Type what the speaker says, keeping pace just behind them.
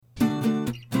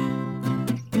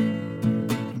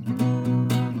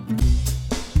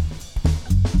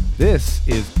This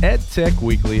is EdTech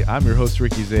Weekly. I'm your host,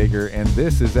 Ricky Zager, and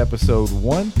this is episode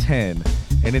 110.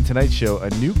 And in tonight's show, a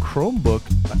new Chromebook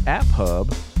app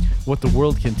hub, what the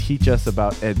world can teach us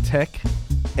about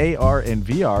EdTech, AR and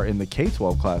VR in the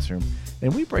K-12 classroom,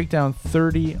 and we break down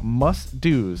 30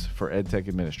 must-dos for EdTech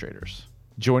administrators.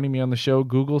 Joining me on the show,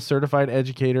 Google certified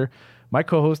educator, my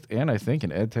co-host, and I think an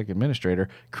EdTech administrator,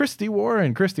 Christy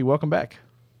Warren. Christy, welcome back.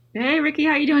 Hey, Ricky,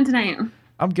 how are you doing tonight?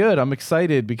 I'm good. I'm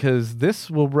excited because this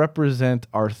will represent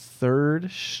our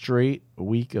third straight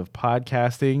week of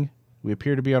podcasting. We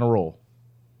appear to be on a roll.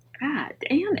 God,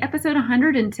 and episode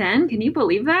 110. Can you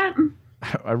believe that?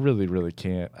 I really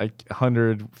can't.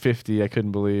 150, I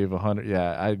couldn't believe. 100,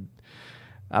 yeah.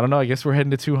 I don't know. I guess we're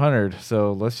heading to 200.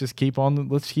 So let's just keep on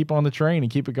the train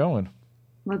and keep it going.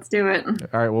 Let's do it.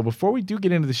 All right. Well, before we do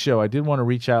get into the show, I did want to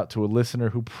reach out to a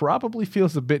listener who probably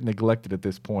feels a bit neglected at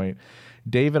this point.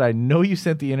 David, I know you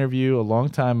sent the interview a long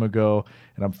time ago,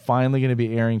 and I'm finally going to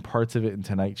be airing parts of it in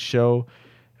tonight's show.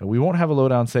 And we won't have a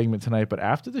lowdown segment tonight, but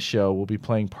after the show, we'll be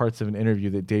playing parts of an interview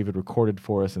that David recorded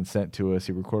for us and sent to us.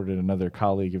 He recorded another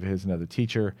colleague of his, another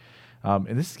teacher. And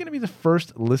this is going to be the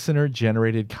first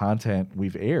listener-generated content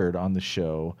we've aired on the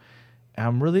show. And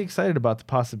I'm really excited about the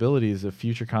possibilities of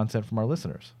future content from our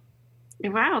listeners.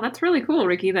 Wow, that's really cool,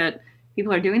 Ricky, that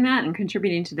people are doing that and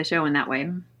contributing to the show in that way.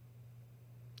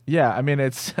 Yeah, I mean,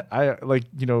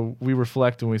 we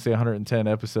reflect when we say 110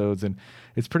 episodes, and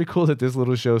it's pretty cool that this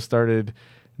little show started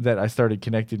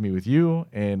connected me with you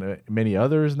and many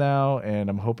others now, and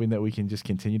I'm hoping that we can just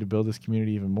continue to build this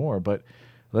community even more. But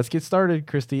let's get started,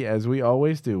 Christy, as we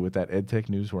always do with that EdTech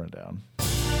News Rundown.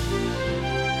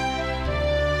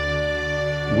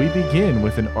 We begin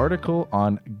with an article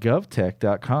on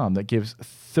govtech.com that gives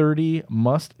 30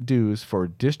 must-dos for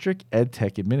district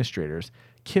EdTech administrators.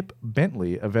 Kip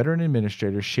Bentley, a veteran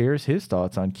administrator, shares his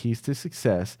thoughts on keys to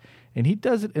success, and he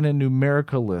does it in a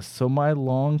numerical list, so my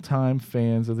longtime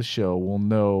fans of the show will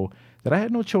know that I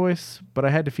had no choice, but I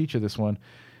had to feature this one.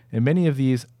 And many of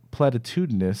these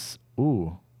platitudinous,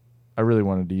 I really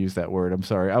wanted to use that word, I'm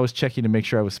sorry. I was checking to make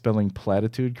sure I was spelling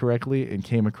platitude correctly and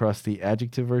came across the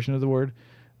adjective version of the word.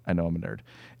 I know I'm a nerd.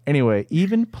 Anyway,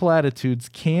 even platitudes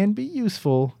can be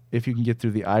useful if you can get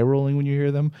through the eye rolling when you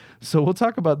hear them. So we'll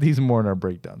talk about these more in our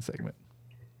breakdown segment.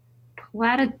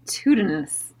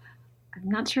 Platitudinous. I'm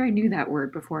not sure I knew that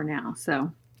word before now,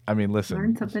 so I mean, listen.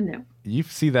 Learn something new. You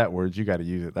see that word, you got to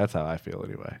use it. That's how I feel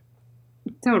anyway.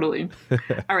 Totally.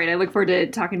 All right, I look forward to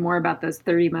talking more about those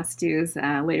 30 must-dos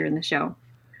later in the show.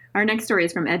 Our next story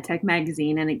is from EdTech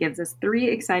Magazine, and it gives us 3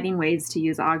 exciting ways to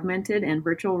use augmented and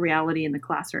virtual reality in the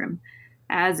classroom.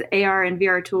 As AR and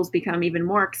VR tools become even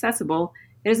more accessible,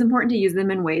 it is important to use them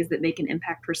in ways that make an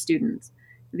impact for students.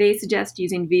 They suggest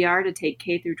using VR to take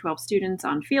K-12 students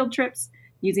on field trips,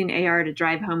 using AR to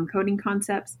drive home coding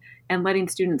concepts, and letting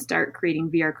students start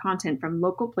creating VR content from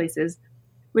local places,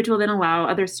 which will then allow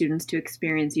other students to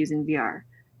experience using VR.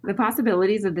 The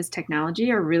possibilities of this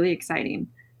technology are really exciting.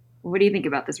 What do you think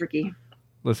about this, Ricky?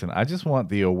 Listen, I just want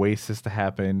the Oasis to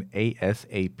happen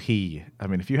ASAP. I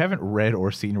mean, if you haven't read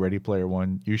or seen Ready Player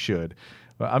One, you should.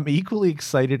 I'm equally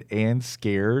excited and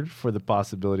scared for the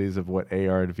possibilities of what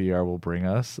AR and VR will bring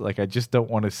us. Like, I just don't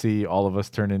want to see all of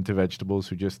us turn into vegetables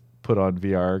who just put on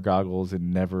VR goggles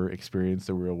and never experience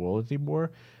the real world anymore.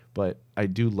 But I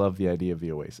do love the idea of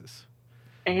the Oasis.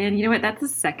 And you know what? That's the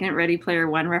second Ready Player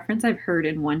One reference I've heard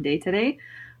in one day today.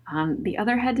 The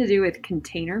other had to do with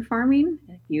container farming.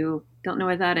 If you don't know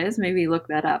what that is, maybe look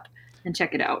that up and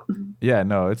check it out. Yeah,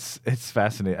 no, it's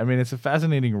fascinating. I mean, it's a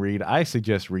fascinating read. I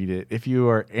suggest read it. If you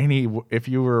were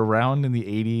around in the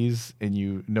 80s and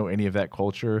you know any of that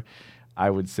culture, I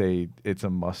would say it's a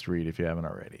must read if you haven't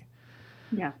already.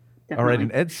 Yeah. Definitely. All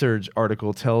right, an EdSurge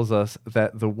article tells us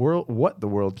that what the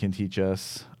world can teach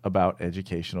us about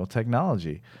educational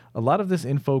technology. A lot of this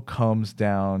info comes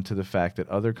down to the fact that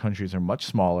other countries are much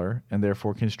smaller and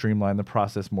therefore can streamline the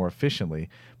process more efficiently,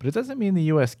 but it doesn't mean the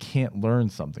U.S. can't learn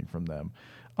something from them.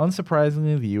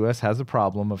 Unsurprisingly, the U.S. has a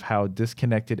problem of how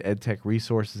disconnected EdTech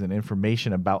resources and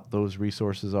information about those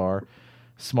resources are.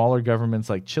 Smaller governments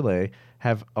like Chile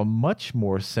have a much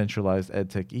more centralized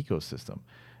EdTech ecosystem.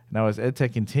 Now, as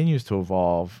EdTech continues to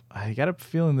evolve, I got a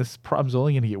feeling this problem's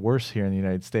only going to get worse here in the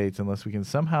United States unless we can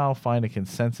somehow find a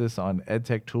consensus on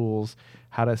EdTech tools,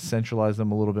 how to centralize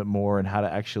them a little bit more, and how to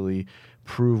actually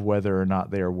prove whether or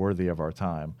not they are worthy of our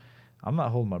time. I'm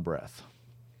not holding my breath.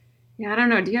 Yeah, I don't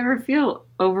know. Do you ever feel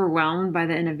overwhelmed by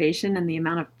the innovation and the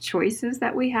amount of choices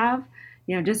that we have?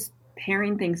 Just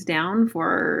paring things down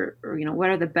for, what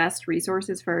are the best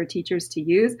resources for our teachers to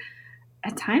use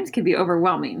at times can be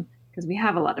overwhelming because we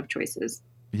have a lot of choices.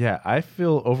 Yeah, I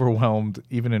feel overwhelmed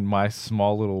even in my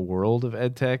small little world of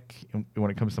ed tech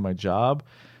when it comes to my job.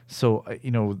 So,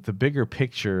 the bigger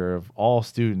picture of all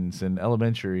students in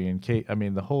elementary and K, I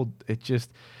mean, the whole,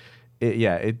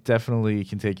 yeah, it definitely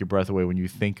can take your breath away when you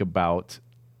think about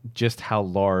just how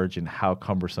large and how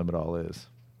cumbersome it all is.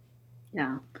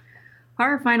 Yeah.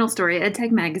 Our final story,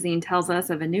 EdTech Magazine tells us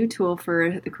of a new tool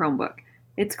for the Chromebook.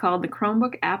 It's called the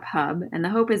Chromebook App Hub, and the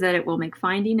hope is that it will make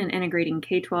finding and integrating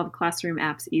K 12 classroom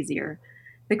apps easier.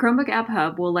 The Chromebook App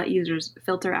Hub will let users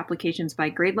filter applications by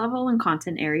grade level and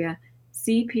content area,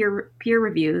 see peer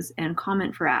reviews, and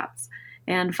comment for apps,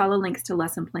 and follow links to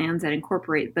lesson plans that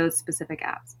incorporate those specific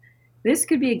apps. This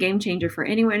could be a game changer for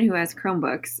anyone who has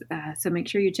Chromebooks, so make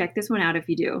sure you check this one out if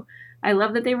you do. I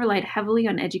love that they relied heavily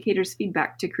on educators'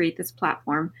 feedback to create this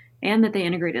platform and that they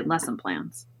integrated lesson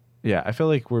plans. Yeah, I feel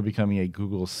like we're becoming a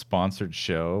Google sponsored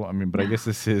show. I mean, but I guess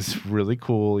this is really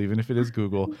cool, even if it is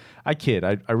Google. I kid.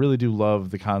 I really do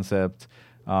love the concept.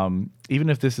 Even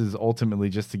if this is ultimately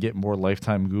just to get more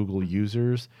lifetime Google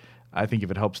users, I think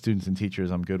if it helps students and teachers,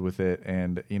 I'm good with it.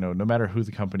 And, no matter who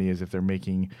the company is, if they're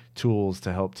making tools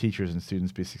to help teachers and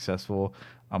students be successful,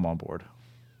 I'm on board.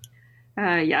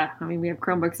 Yeah, I mean, we have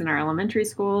Chromebooks in our elementary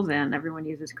schools, and everyone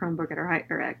uses Chromebook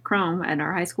at Chrome at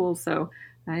our high schools. So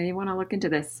I want to look into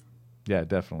this. Yeah,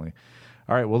 definitely.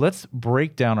 All right, well, let's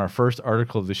break down our first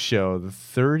article of the show, the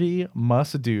 30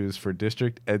 must-dos for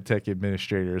district edtech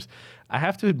administrators. I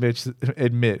have to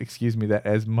admit, excuse me, that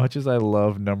as much as I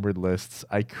love numbered lists,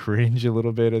 I cringe a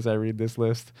little bit as I read this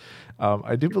list.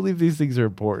 I do believe these things are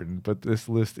important, but this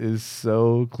list is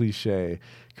so cliche.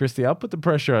 Christy, I'll put the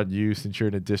pressure on you since you're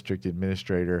a district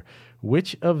administrator.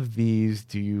 Which of these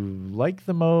do you like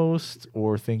the most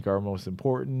or think are most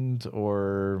important,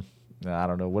 or I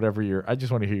don't know, I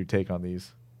just want to hear your take on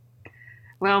these.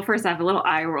 Well, first, I have a little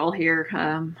eye roll here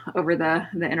over the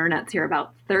internets here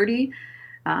about 30.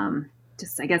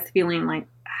 Just, I guess, feeling like,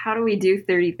 how do we do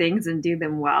 30 things and do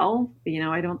them well?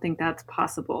 I don't think that's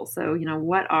possible. So,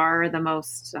 what are the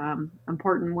most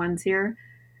important ones here?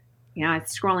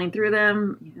 Scrolling through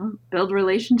them, build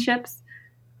relationships.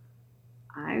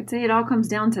 I would say it all comes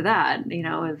down to that,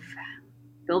 of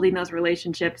building those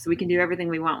relationships. We can do everything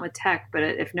we want with tech, but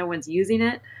if no one's using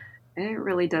it, it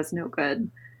really does no good.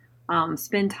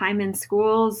 Spend time in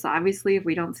schools. Obviously, if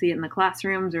we don't see it in the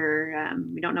classrooms or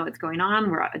we don't know what's going on,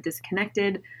 we're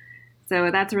disconnected. So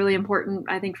that's really important,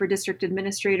 I think, for district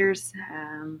administrators.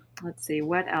 Let's see,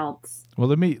 what else? Well,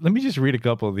 let me just read a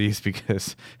couple of these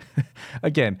because,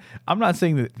 again, I'm not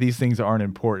saying that these things aren't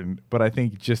important, but I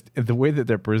think just the way that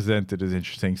they're presented is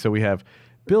interesting. So we have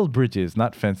build bridges,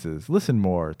 not fences, listen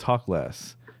more, talk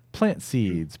less, plant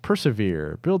seeds,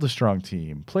 persevere, build a strong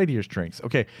team, play to your strengths.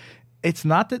 Okay, it's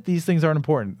not that these things aren't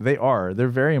important. They are. They're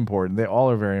very important. They all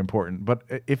are very important. But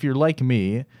if you're like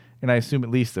me, and I assume at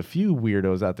least a few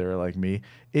weirdos out there are like me,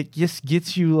 it just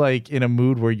gets you like in a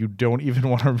mood where you don't even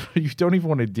want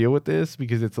to deal with this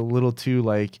because it's a little too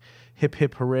like hip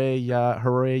hip hooray, yeah,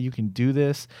 hooray, you can do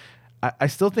this. I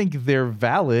still think they're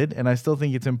valid and I still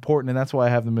think it's important, and that's why I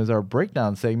have them as our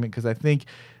breakdown segment, because I think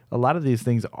a lot of these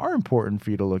things are important for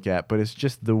you to look at, but it's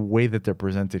just the way that they're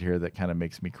presented here that kind of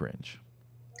makes me cringe.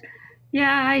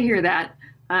 Yeah, I hear that.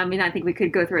 I mean, I think we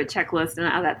could go through a checklist, and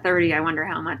out of that 30, I wonder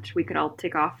how much we could all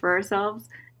tick off for ourselves.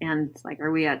 And it's like, are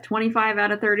we at 25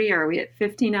 out of 30? Or are we at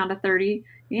 15 out of 30?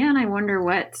 And I wonder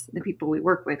what the people we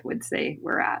work with would say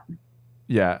we're at.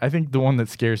 Yeah, I think the one that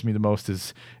scares me the most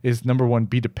is number one,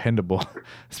 be dependable,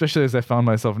 especially as I found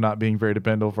myself not being very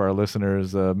dependable for our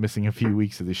listeners, missing a few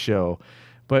weeks of the show.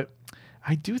 But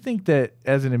I do think that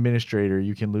as an administrator,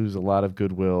 you can lose a lot of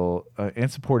goodwill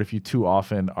and support if you too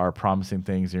often are promising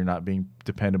things, you're not being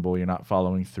dependable, you're not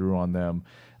following through on them.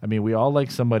 I mean, we all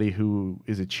like somebody who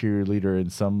is a cheerleader in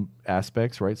some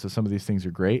aspects, right? So some of these things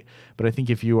are great, but I think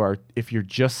if you're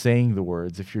just saying the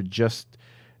words, if you're just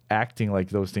acting like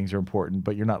those things are important,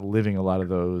 but you're not living a lot of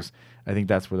those, I think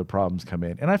that's where the problems come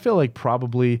in. And I feel like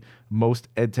probably most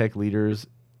ed tech leaders,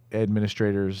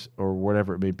 administrators, or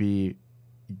whatever it may be,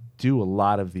 do a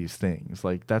lot of these things.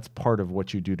 Like that's part of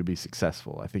what you do to be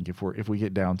successful, I think, if we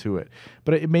get down to it.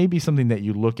 But it may be something that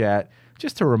you look at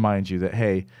just to remind you that,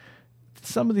 hey,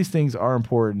 some of these things are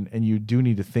important and you do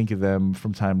need to think of them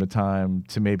from time to time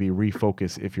to maybe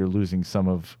refocus if you're losing I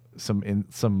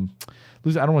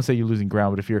don't want to say you're losing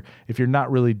ground, but if you're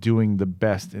not really doing the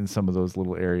best in some of those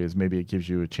little areas, maybe it gives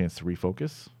you a chance to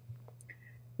refocus.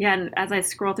 Yeah, and as I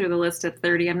scroll through the list of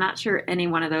 30, I'm not sure any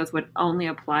one of those would only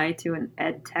apply to an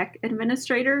ed tech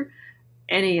administrator.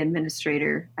 Any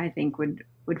administrator, I think, would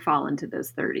fall into those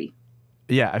 30.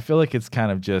 Yeah, I feel like it's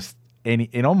kind of just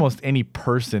in almost any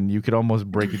person, you could almost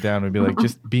break it down and be like,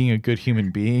 just being a good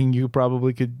human being, you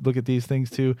probably could look at these things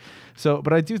too. So,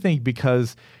 but I do think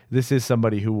because this is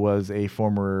somebody who was a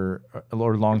former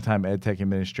or longtime ed tech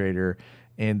administrator,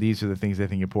 and these are the things they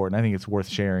think important, I think it's worth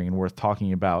sharing and worth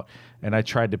talking about. And I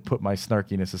tried to put my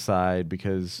snarkiness aside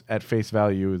because at face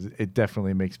value, it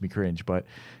definitely makes me cringe. But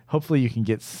hopefully you can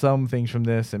get some things from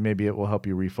this, and maybe it will help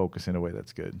you refocus in a way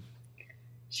that's good.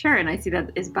 Sure, and I see that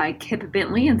is by Kip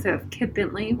Bentley. And so if Kip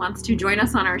Bentley wants to join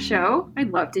us on our show,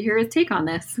 I'd love to hear his take on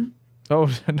this. Oh,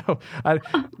 no.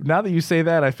 Now that you say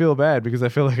that, I feel bad because I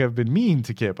feel like I've been mean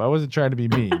to Kip. I wasn't trying to be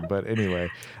mean. But anyway,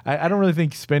 I don't really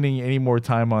think spending any more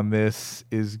time on this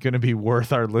is going to be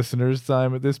worth our listeners'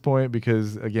 time at this point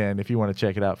because, again, if you want to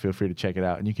check it out, feel free to check it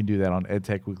out. And you can do that on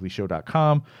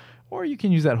edtechweeklyshow.com. Or you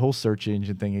can use that whole search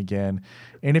engine thing again.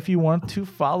 And if you want to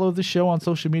follow the show on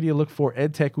social media, look for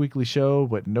EdTech Weekly Show,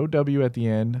 but no W at the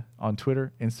end, on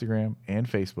Twitter, Instagram, and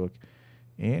Facebook.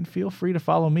 And feel free to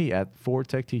follow me at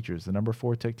 4TechTeachers, the number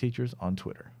 4TechTeachers on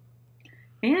Twitter.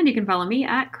 And you can follow me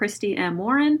at Christy M.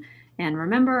 Warren. And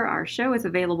remember, our show is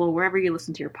available wherever you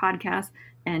listen to your podcast.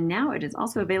 And now it is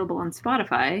also available on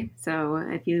Spotify. So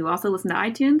if you also listen to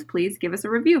iTunes, please give us a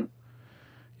review.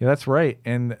 Yeah, that's right.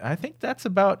 And I think that's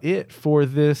about it for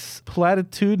this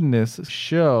platitudinous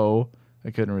show. I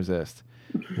couldn't resist.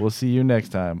 We'll see you next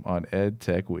time on Ed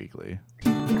Tech Weekly.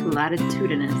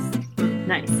 Platitudinous.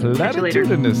 Nice.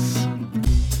 Platitudinous.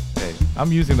 Hey,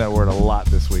 I'm using that word a lot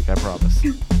this week, I promise.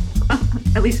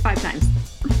 At least 5 times.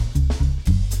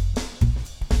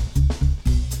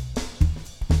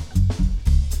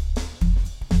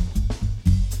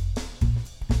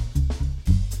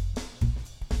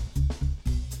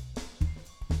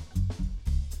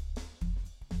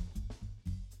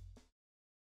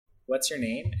 What's your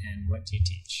name and what do you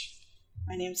teach?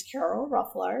 My name is Carol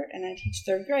Rufflart and I teach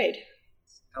 3rd grade.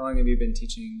 How long have you been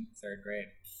teaching 3rd grade?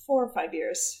 4 or 5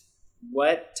 years.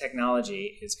 What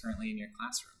technology is currently in your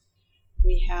classroom?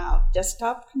 We have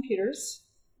desktop computers,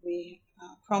 we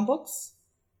Chromebooks,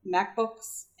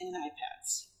 MacBooks, and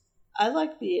iPads. I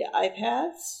like the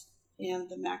iPads and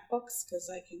the MacBooks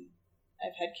because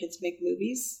I've had kids make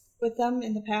movies with them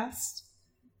in the past,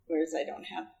 whereas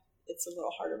it's a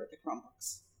little harder with the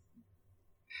Chromebooks.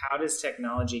 How does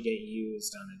technology get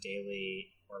used on a daily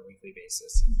or weekly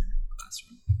basis in your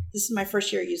classroom? This is my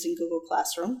first year using Google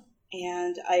Classroom,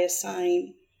 and I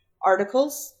assign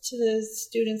articles to the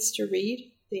students to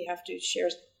read. They have to share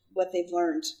what they've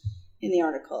learned in the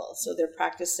article. So they're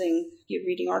practicing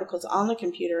reading articles on the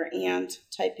computer and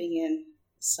typing in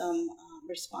some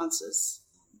responses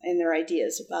and their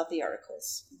ideas about the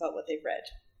articles, about what they've read.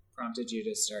 Prompted you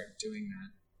to start doing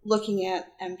that? Looking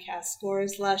at MCAS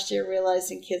scores last year,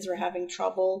 realizing kids were having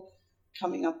trouble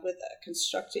coming up with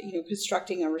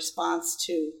constructing a response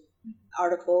to an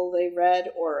article they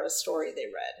read or a story they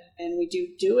read. And we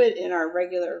do it in our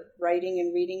regular writing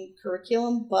and reading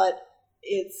curriculum, but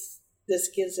this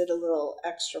gives it a little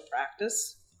extra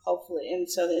practice, hopefully. And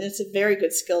so it's a very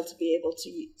good skill to be able to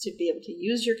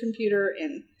use your computer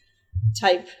and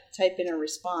type in a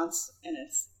response, and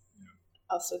it's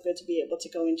also good to be able to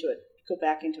go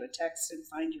back into a text and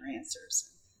find your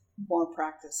answers. More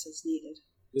practice is needed.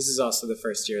 This is also the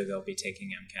first year they'll be taking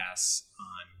MCAS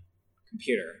on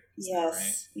computer. Yes.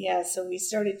 Right? Yeah, so we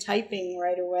started typing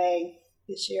right away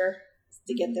this year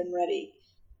to get them ready.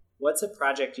 What's a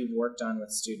project you've worked on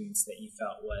with students that you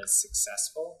felt was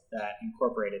successful, that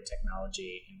incorporated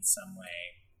technology in some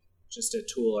way? Just a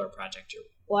tool or a project you're...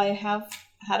 Well, I have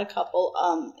had a couple.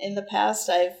 In the past,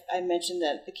 I mentioned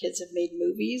that the kids have made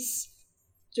movies.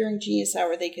 During Genius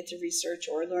Hour, they get to research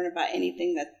or learn about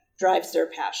anything that drives their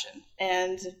passion.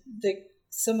 And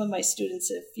some of my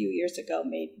students a few years ago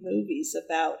made movies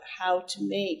about how to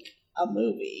make a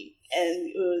movie. And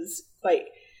it was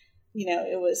quite,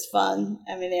 it was fun.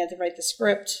 I mean, they had to write the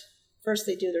script. First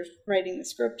they do their writing the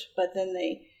script, but then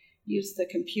they use the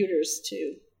computers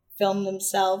to film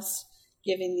themselves,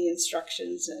 giving the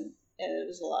instructions, and it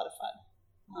was a lot of fun.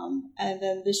 And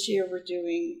then this year we're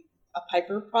doing a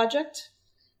Piper project,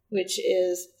 which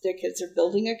is the kids are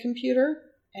building a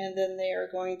computer, and then they are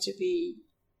going to be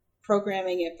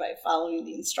programming it by following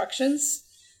the instructions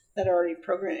that are already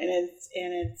programmed, and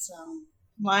it's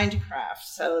Minecraft.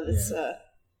 So it's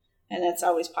and that's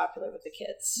always popular with the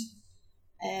kids.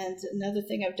 And another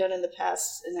thing I've done in the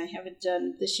past, and I haven't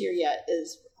done this year yet,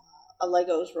 is a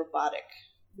Legos robotic,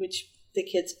 which the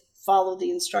kids follow the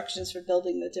instructions for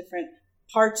building the different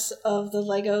parts of the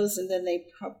Legos, and then they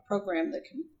program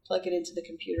plug it into the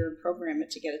computer and program it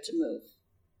to get it to move.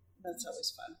 That's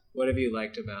always fun. What have you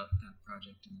liked about that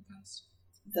project in the past?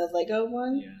 The Lego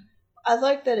one? Yeah. I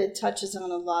like that it touches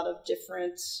on a lot of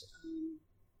different.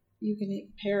 You can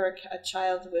pair a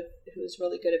child who's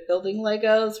really good at building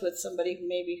Legos with somebody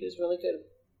who's really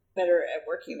better at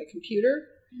working the computer,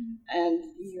 and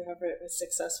you have a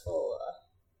successful.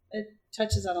 It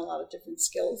touches on a lot of different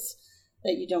skills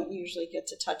that you don't usually get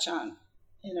to touch on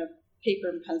in a paper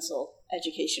and pencil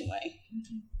education way.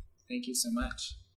 Thank you so much.